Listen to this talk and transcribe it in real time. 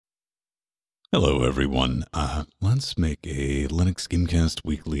Hello, everyone. Let's make a Linux Gamecast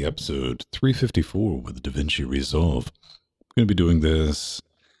weekly episode 354 with Davinci Resolve. I'm going to be doing this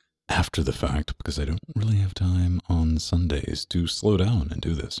after the fact because I don't really have time on Sundays to slow down and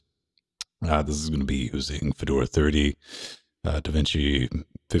do this. This is going to be using Fedora 30, Davinci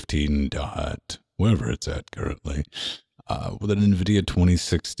 15 dot, wherever it's at currently, with an NVIDIA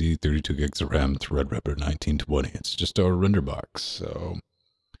 2060, 32 gigs of RAM, Threadripper 1920. It's just our render box, so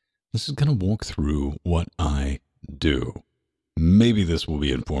this is going to walk through what I do. Maybe this will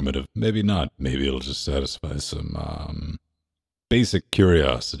be informative, maybe not. Maybe it'll just satisfy some basic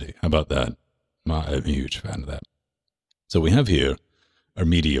curiosity. How about that? I'm a huge fan of that. So we have here our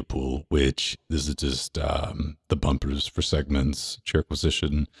media pool, which this is just the bumpers for segments, chair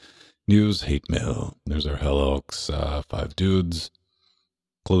acquisition, news, hate mail. There's our L.G.C 5 dudes.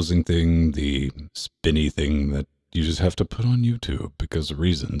 Closing thing, the spinny thing that you just have to put on YouTube because of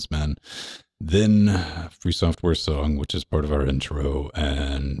reasons, man. Then free software song, which is part of our intro,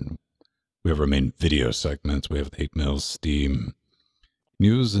 and we have our main video segments. We have the hate mail, Steam,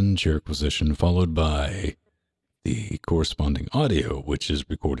 news, and chair acquisition, followed by the corresponding audio, which is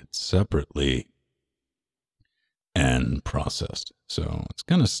recorded separately and processed. So it's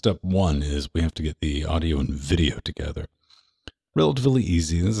kind of step one is we have to get the audio and video together. Relatively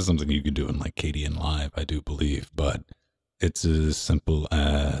easy. This is something you can do in like KDN Live, I do believe, but it's as simple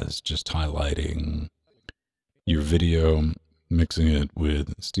as just highlighting your video, mixing it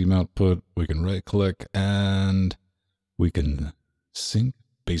with Steam output. We can right click and we can sync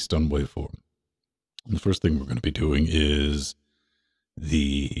based on waveform. And the first thing we're going to be doing is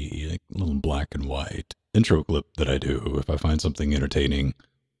the little black and white intro clip that I do. If I find something entertaining,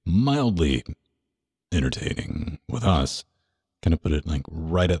 mildly entertaining with us, kind of put it like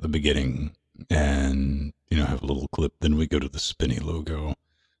right at the beginning and, you know, have a little clip. Then we go to the spinny logo.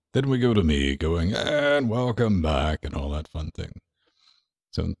 Then we go to me going, and welcome back and all that fun thing.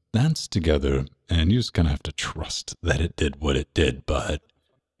 So that's together, and you just kind of have to trust that it did what it did, but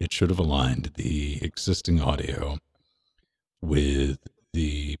it should have aligned the existing audio with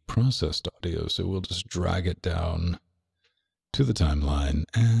the processed audio. So we'll just drag it down to the timeline,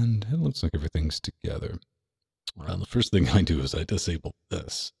 and it looks like everything's together. The first thing I do is I disable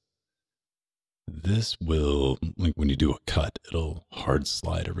this. This will, like when you do a cut, it'll hard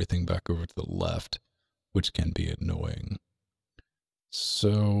slide everything back over to the left, which can be annoying.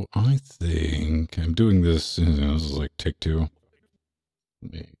 So I think I'm doing this, you know, this is like take two.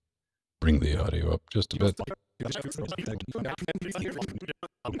 Let me bring the audio up just a bit.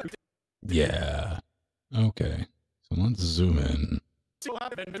 Yeah. Okay. So let's zoom in.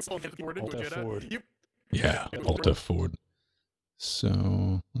 Yeah, Alt F forward.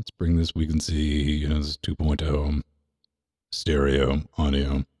 So let's bring this. We can see, you know, this is 2.0 stereo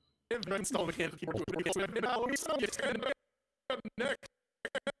audio. Let's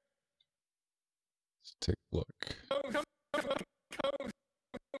take a look.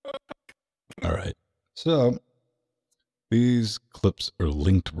 All right. So these clips are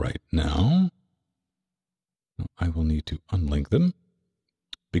linked right now. I will need to unlink them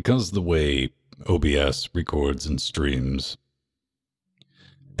because the way OBS records and streams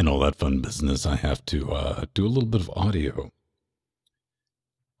and all that fun business, I have to do a little bit of audio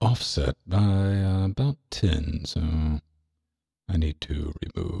offset by about 10. So I need to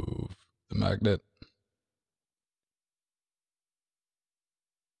remove the magnet.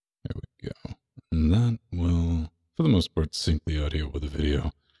 There we go. And that will, for the most part, sync the audio with the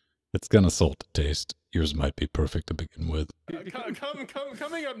video. It's kind of salt to taste. Yours might be perfect to begin with.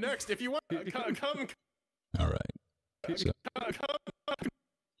 Coming up next, if you want. All right. So,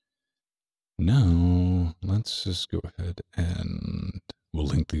 now, let's just go ahead and we'll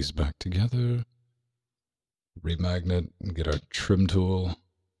link these back together. Remagnet and get our trim tool.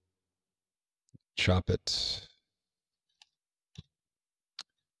 Chop it.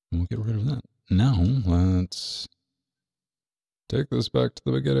 And we'll get rid of that. Now, let's take this back to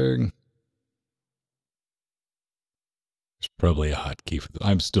the beginning. There's probably a hotkey for this.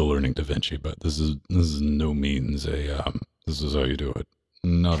 I'm still learning Davinci, but this is no means a this is how you do it.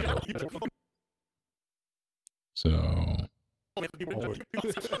 Not at all. So there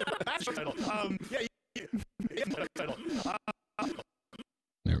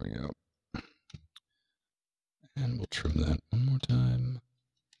we go. And we'll trim that one more time.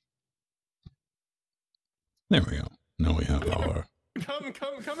 There we go. Now we have our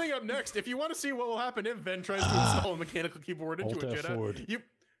coming up next, if you want to see what will happen if Ven tries to install a mechanical keyboard into a Jetta, it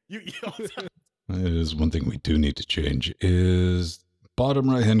is one thing we do need to change is bottom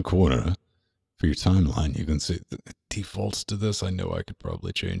right hand corner for your timeline. You can see it defaults to this. I know I could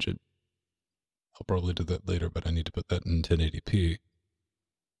probably change it. I'll probably do that later, but I need to put that in 1080p.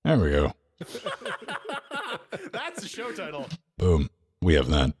 There we go. That's the show title. Boom. We have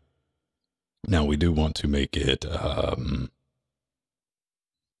that. Now we do want to make it,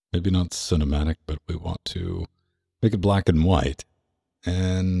 maybe not cinematic, but we want to make it black and white.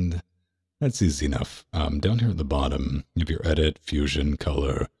 And that's easy enough. Down here at the bottom, you have your edit, fusion,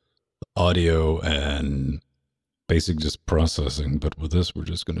 color, audio, and basic just processing. But with this, we're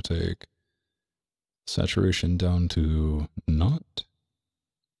just going to take saturation down to not.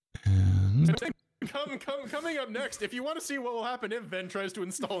 And coming up next, if you want to see what will happen if Ven tries to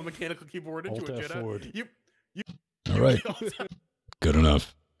install a mechanical keyboard into a Jedi, all right. Good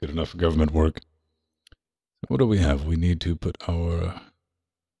enough. Good enough for government work. What do we have? We need to put our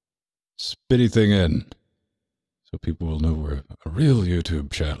spitty thing in so people will know we're a real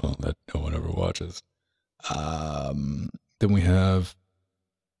YouTube channel that no one ever watches. Then we have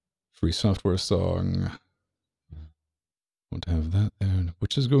free software song. Want to have that there,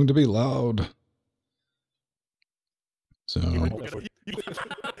 which is going to be loud. So,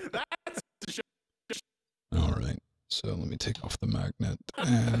 all right. So let me take off the magnet,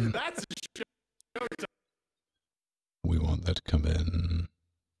 and we want that to come in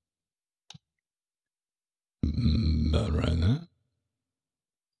about right there.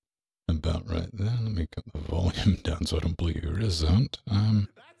 About right there. Let me cut the volume down so I don't blow your ears out.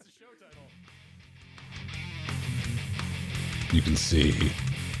 You can see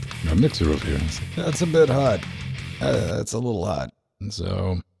our mixer over here. That's a bit hot. That's a little hot. And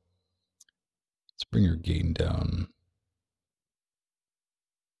so let's bring your gain down.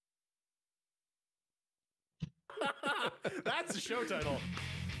 That's the show title.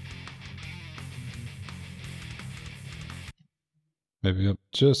 Maybe up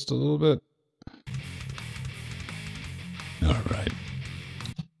just a little bit. All right.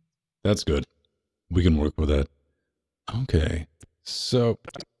 That's good. We can work with that. Okay. So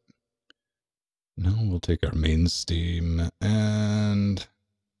now we'll take our main Steam and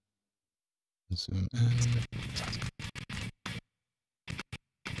zoom in.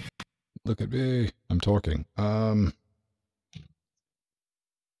 Look at me. I'm talking. Let's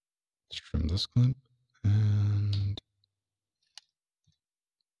trim this clip and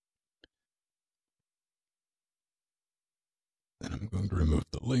then I'm going to remove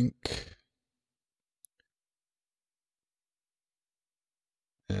the link.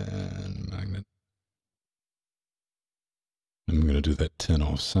 And magnet. I'm going to do that 10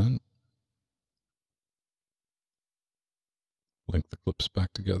 offset. Link the clips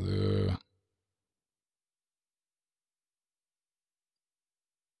back together.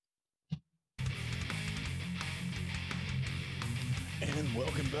 And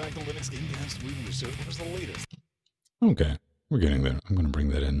welcome back to Linux Gamecast. We will show us the latest. Okay, we're getting there. I'm going to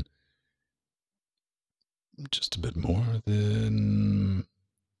bring that in just a bit more. Then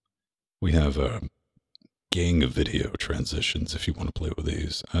we have a gang of video transitions if you want to play with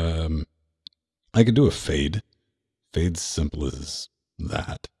these. I could do a fade. Fade's simple as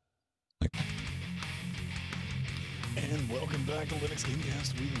that. Like, and welcome back to Linux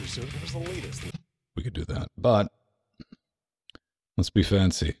Gamecast. We will show us the latest. We could do that, but let's be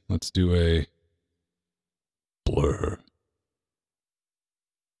fancy. Let's do a blur.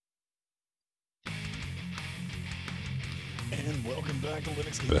 And welcome back to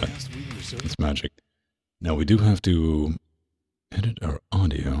Linux Gamecast. We will show it's magic. Now we do have to edit our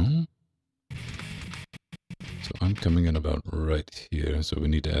audio. So I'm coming in about right here. So we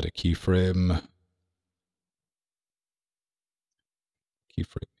need to add a keyframe.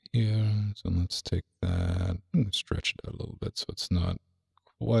 Keyframe here. So let's take that and stretch it out a little bit so it's not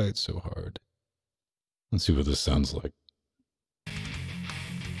quite so hard. Let's see what this sounds like.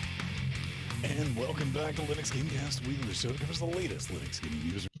 And welcome back to Linux Gamecast. We will show us the latest Linux gaming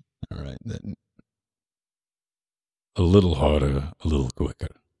news. All right, then a little harder, a little quicker,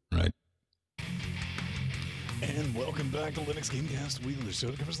 right? And welcome back to Linux Gamecast. We will show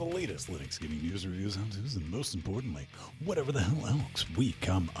us the latest Linux gaming news, reviews, how-tos, and most importantly, whatever the hell else we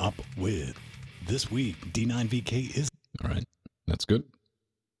come up with. This week, D9VK is... All right, that's good.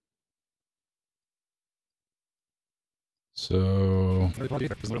 So,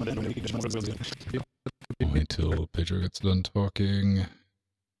 wait till Pedro gets done talking,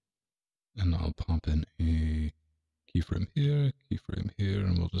 and I'll pop in a keyframe here,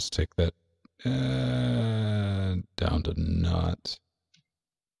 and we'll just take that down to not.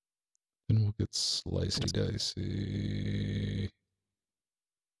 Then we'll get slicey dicey.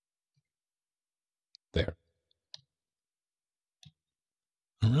 There.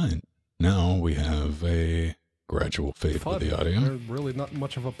 All right. Now we have a gradual fade with the audio. There's really not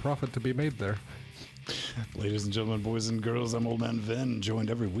much of a profit to be made there. Ladies and gentlemen, boys and girls, I'm Old Man Ven, joined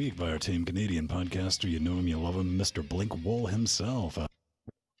every week by our team Canadian podcaster. You know him, you love him, Mr. Blinkwall himself.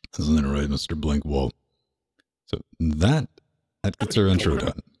 Isn't that right, Mr. Blinkwall? So that gets our intro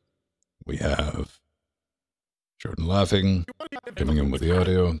done. We have Jordan laughing, coming in with the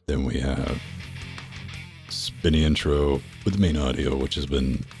audio. Then we have spinny intro with the main audio, which has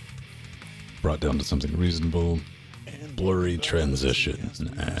been brought down to something reasonable. Blurry transition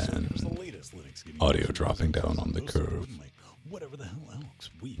and audio dropping down on the curve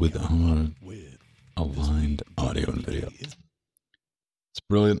with aligned audio and video. It's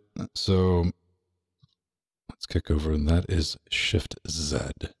brilliant. So let's kick over, and that is Shift Z,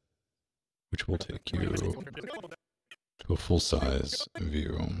 which will take you to a full-size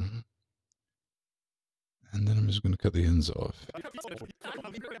view. And then I'm just going to cut the ends off.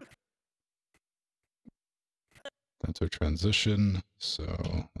 That's our transition.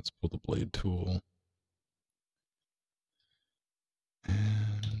 So let's pull the blade tool.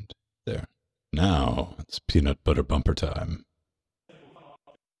 And there. Now it's peanut butter bumper time.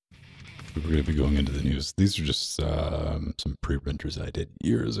 We're going to be going into the news. These are just some pre-renders I did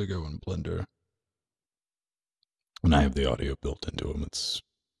years ago in Blender. And I have the audio built into them. It's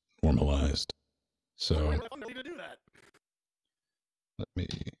normalized. So let me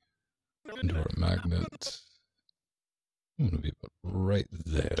into our magnet. I'm going to be about right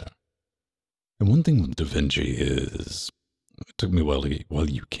there. And one thing with Davinci is, it took me a while to, while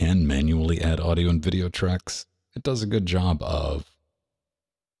you can manually add audio and video tracks, it does a good job of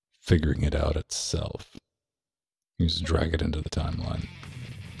figuring it out itself. You just drag it into the timeline.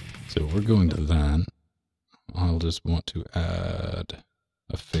 So we're going to that. I'll just want to add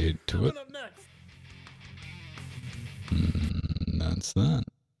a fade to it. And that's that.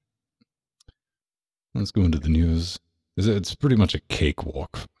 Let's go into the news. It's pretty much a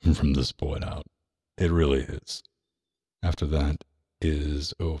cakewalk from this point out. It really is. After that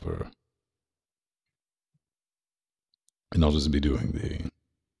is over. And I'll just be doing the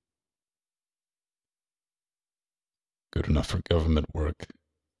good enough for government work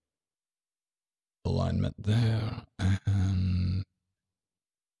alignment there, and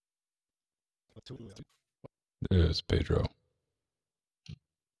there's Pedro.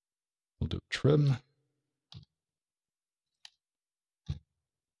 We'll do trim.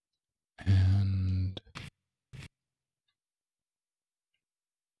 And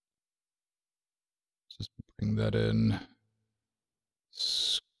just bring that in.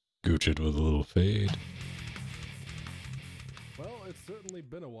 Scooch it with a little fade. Well, it's certainly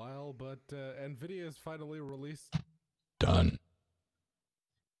been a while, but NVIDIA has finally released. Done.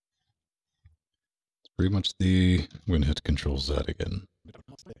 It's pretty much the. I'm going to hit Control Z again.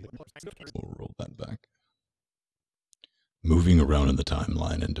 We'll roll that back. Moving around in the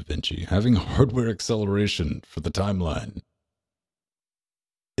timeline in Davinci, having hardware acceleration for the timeline.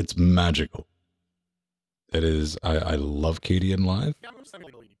 It's magical. It is, I love KDN Live.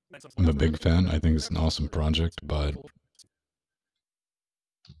 I'm a big fan. I think it's an awesome project, but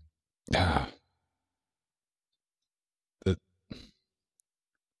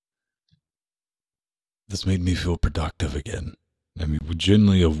this made me feel productive again. I mean, we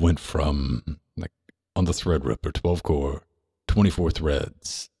generally have went from, like, on the Threadripper, 12 core, 24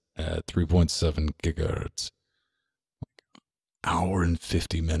 threads at 3.7 gigahertz, hour and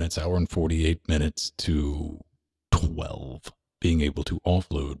 50 minutes, hour and 48 minutes to 12, being able to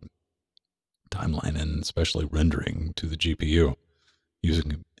offload timeline and especially rendering to the GPU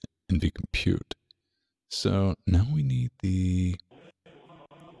using NV Compute. So now we need the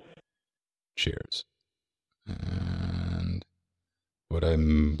chairs. And what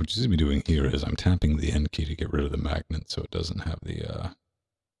I'm just gonna be doing here is I'm tapping the N key to get rid of the magnet so it doesn't have the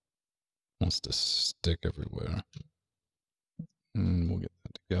wants to stick everywhere. And we'll get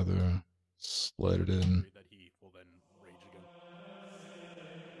that together, slide it in.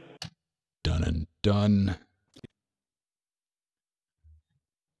 Done and done.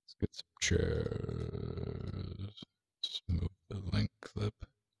 Let's get some chairs. Let's move the link clip.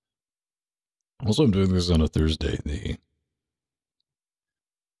 Also, I'm doing this on a Thursday,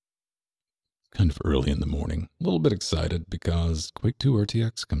 kind of early in the morning. A little bit excited because Quake 2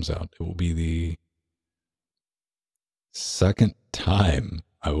 RTX comes out. It will be the second time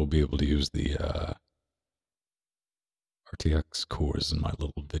I will be able to use the RTX cores in my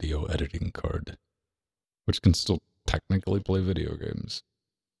little video editing card, which can still technically play video games.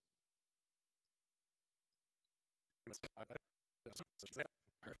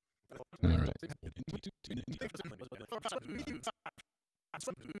 All right.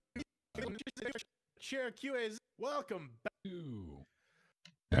 Share QA's Welcome back.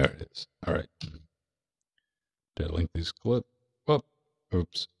 There it is. All right. Did I link these clip? Oh,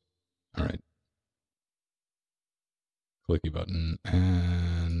 oops. All right. Clicky button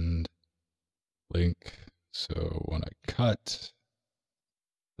and link. So when I cut,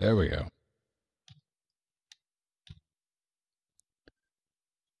 there we go.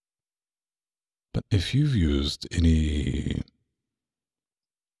 But if you've used any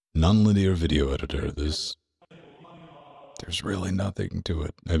nonlinear video editor, there's really nothing to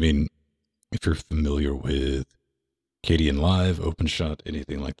it. I mean, if you're familiar with KDN Live, OpenShot,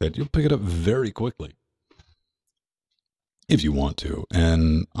 anything like that, you'll pick it up very quickly. If you want to.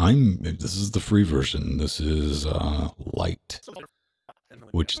 And this is the free version. This is light,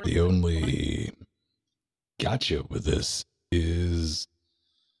 which the only gotcha with this is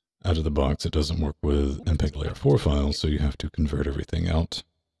out of the box, it doesn't work with MPEG Layer 4 files, so you have to convert everything out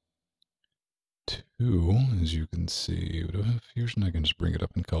to, as you can see, we don't have Fusion, I can just bring it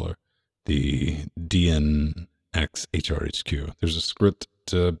up in color, the DNX HRHQ. There's a script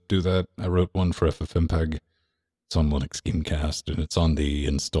to do that. I wrote one for FFmpeg. It's on Linux Gamecast, and it's on the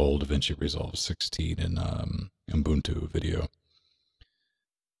installed Davinci Resolve 16 in Ubuntu video.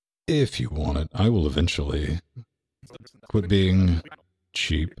 If you want it, I will eventually quit being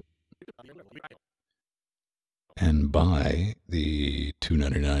cheap and buy the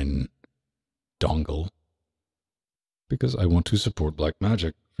 $2.99 dongle because I want to support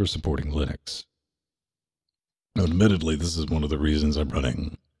Blackmagic for supporting Linux. Now, admittedly, this is one of the reasons I'm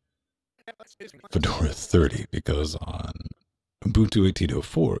running Fedora 30, because on Ubuntu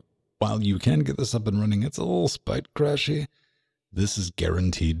 18.04, while you can get this up and running, it's a little spite crashy. This is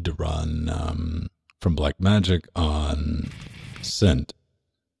guaranteed to run from Blackmagic on Cent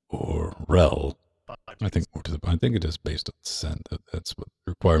or RHEL. I think it is based on Cent. That's what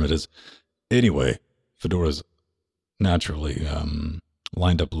the requirement is. Anyway, Fedora's naturally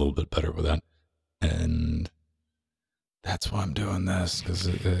lined up a little bit better with that, and that's why I'm doing this, because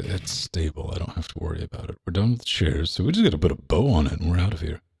it's stable. I don't have to worry about it. We're done with shares, so we just got to put a bow on it, and we're out of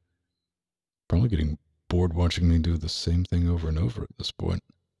here. Probably getting bored watching me do the same thing over and over at this point.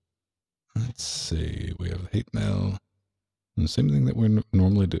 Let's see. We have hate mail. And the same thing that we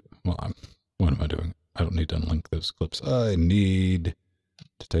normally do. Well, what am I doing? I don't need to unlink those clips. I need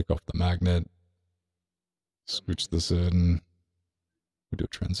to take off the magnet. Scooch this in. We do a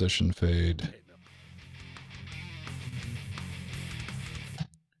transition fade.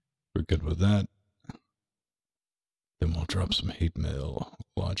 We're good with that. Then we'll drop some hate mail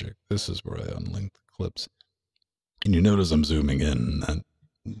logic. This is where I unlink the clips. And you notice I'm zooming in.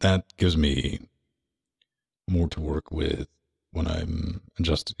 That gives me more to work with when I'm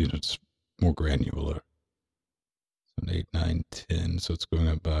adjusting. It's more granular. So an 8, 9, 10. So it's going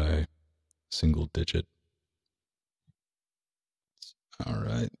up by single digit. All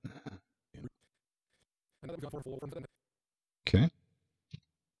right. Okay.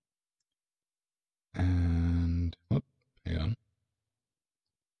 And, oh, hang on.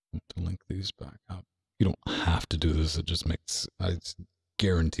 I want to link these back up. You don't have to do this. It just makes, it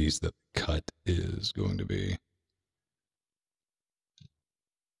guarantees that the cut is going to be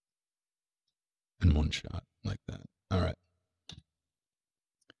in one shot like that. All right.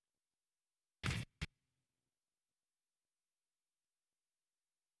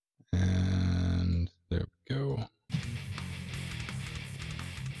 And there we go.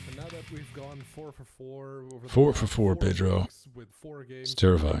 We've gone 4 for 4. Over 4 for 4, Pedro. With 4 games. It's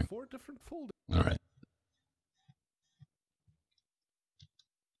terrifying. 4 different folders. All right.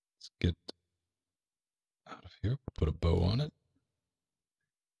 Let's get out of here. Put a bow on it.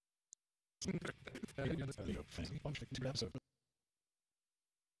 Oh,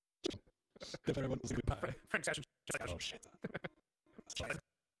 shit.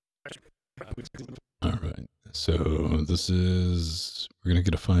 All right. So this is, we're going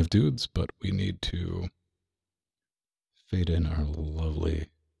to get a 5 dudes, but we need to fade in our lovely,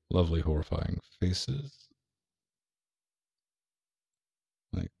 lovely, horrifying faces.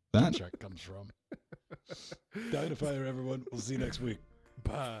 Like that. Check comes from Dynafire, everyone. We'll see you next week.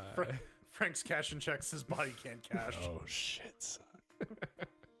 Bye. Frank's cashing checks his body can't cash. Oh, shit, son.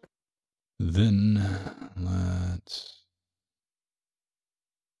 Then let's...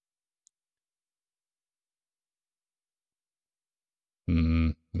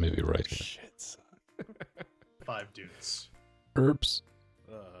 maybe right here. Shit, son. 5 dudes. Oops.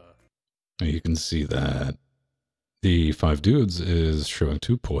 You can see that the 5 dudes is showing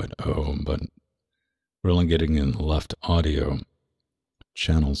 2.0, but we're only getting in the left audio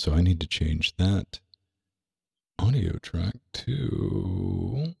channel, so I need to change that audio track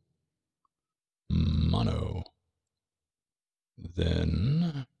to mono.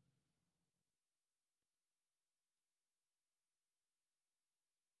 then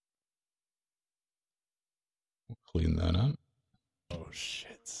we'll clean that up. Oh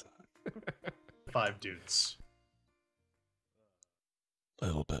shit, son. 5 dudes. A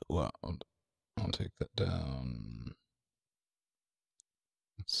little bit loud. I'll take that down.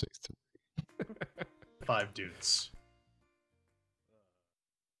 Let's say 3. 5 dudes.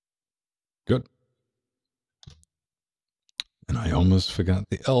 Good. And I almost forgot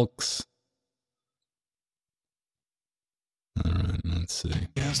the elks. All right, let's see.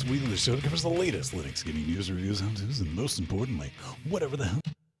 Cast Weekly, the show that covers the latest Linux gaming news, reviews, how-tos, and most importantly, whatever the hell.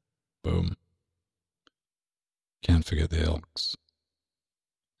 Boom. Can't forget the elks.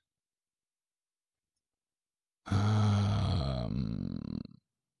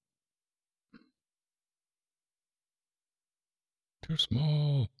 Too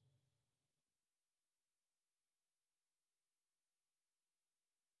small.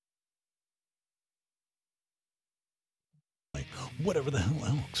 Like, whatever the hell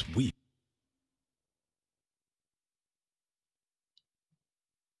else we.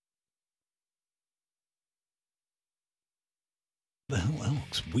 The hell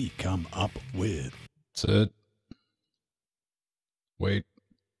else we come up with. That's it. Wait,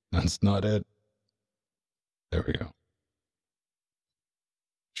 that's not it. There we go.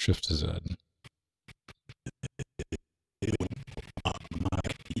 Shift Z.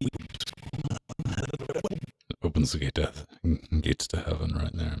 Opens the gates to heaven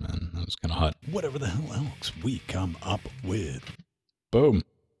right there, man. That was kind of hot. Whatever the hell else we come up with. Boom.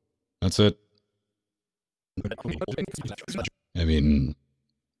 That's it. I mean,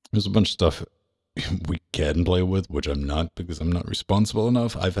 there's a bunch of stuff we can play with, which I'm not because I'm not responsible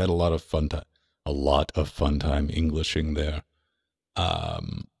enough. I've had a lot of fun time Englishing there.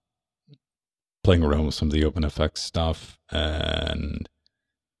 Playing around with some of the OpenFX stuff, and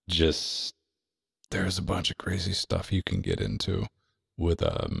just there's a bunch of crazy stuff you can get into with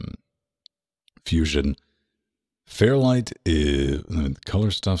Fusion. Fairlight is, I mean, the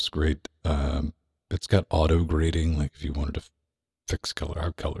color stuff's great. It's got auto grading, like if you wanted to fix color,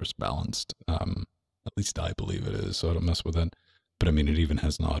 our color's balanced. At least I believe it is, so I don't mess with that. But I mean, it even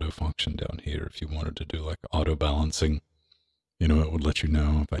has an auto function down here if you wanted to do like auto balancing. You know, it would let you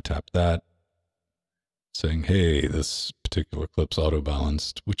know if I tap that, saying, hey, this particular clip's auto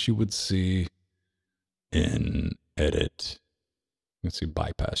balanced, which you would see in edit. You can see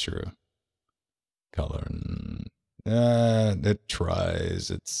bypass your color, and it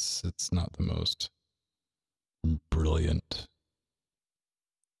tries. It's not the most brilliant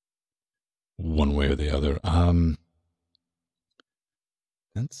one way or the other.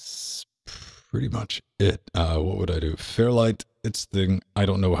 That's pretty much it. What would I do? Fairlight, its thing. I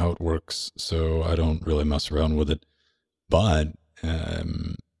don't know how it works, so I don't really mess around with it. But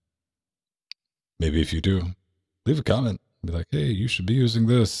maybe if you do, leave a comment. Be like, hey, you should be using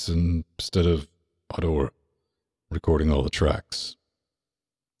this instead of auto recording all the tracks.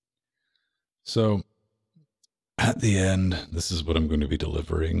 So at the end, this is what I'm going to be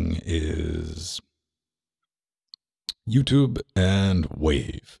delivering is YouTube and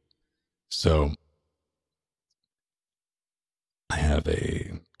Wave. So I have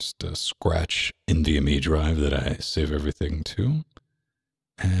just a scratch NVMe drive that I save everything to,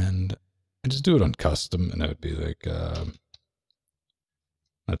 and I just do it on custom, and it would be like,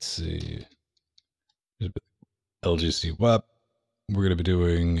 let's see, L.G.C. WEP. We're going to be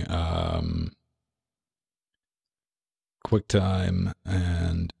doing QuickTime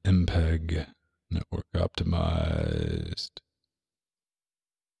and MPEG network optimized.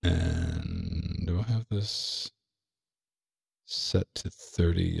 And do I have this set to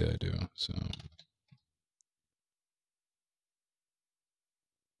 30? Yeah, I do. So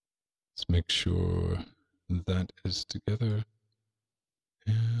let's make sure that is together.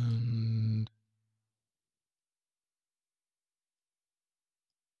 And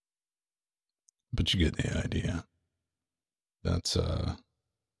but you get the idea. That's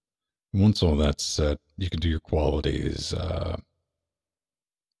once all that's set, you can do your qualities.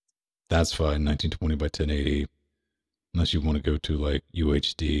 That's fine, 1920 by 1080. Unless you want to go to like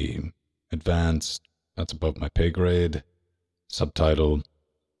UHD advanced, that's above my pay grade. Subtitled.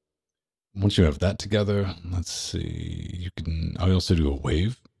 Once you have that together, let's see, you can, I also do a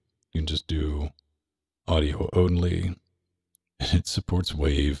wave. You can just do audio only. And it supports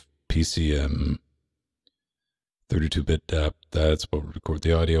wave, PCM, 32-bit depth. That's what we record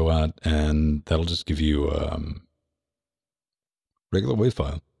the audio at. And that'll just give you regular wave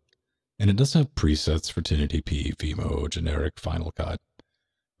file. And it doesn't have presets for 1080p, Vimo, generic, Final Cut,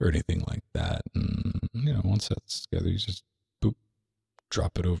 or anything like that. And, you know, once that's together, you just boop,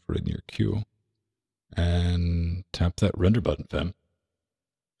 drop it over in your queue. And tap that render button, fam.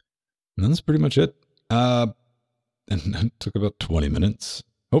 And that's pretty much it. And it took about 20 minutes.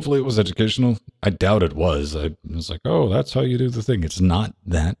 Hopefully it was educational. I doubt it was. I was like, oh, that's how you do the thing. It's not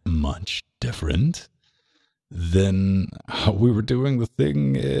that much different than how we were doing the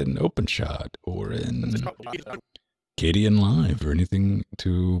thing in OpenShot or in Kadian Live or anything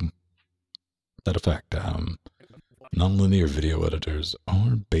to that effect. Nonlinear video editors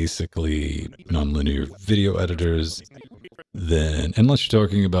are basically nonlinear video editors. Then, unless you're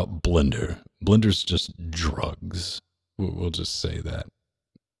talking about Blender. Blender's just drugs. We'll just say that.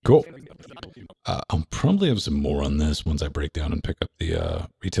 Cool. I'll probably have some more on this once I break down and pick up the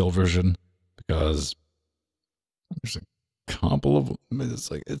retail version, because there's a couple of,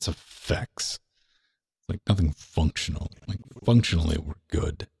 it's effects. It's like nothing functional. Like functionally, we're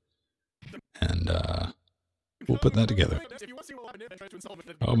good. And we'll put that together.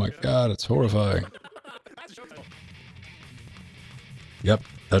 Oh my god, it's horrifying. Yep,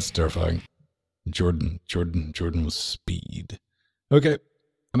 that's terrifying. Jordan was speed. Okay,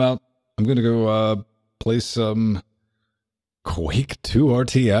 I'm out. I'm gonna go play some Quake 2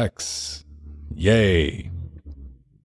 RTX. Yay.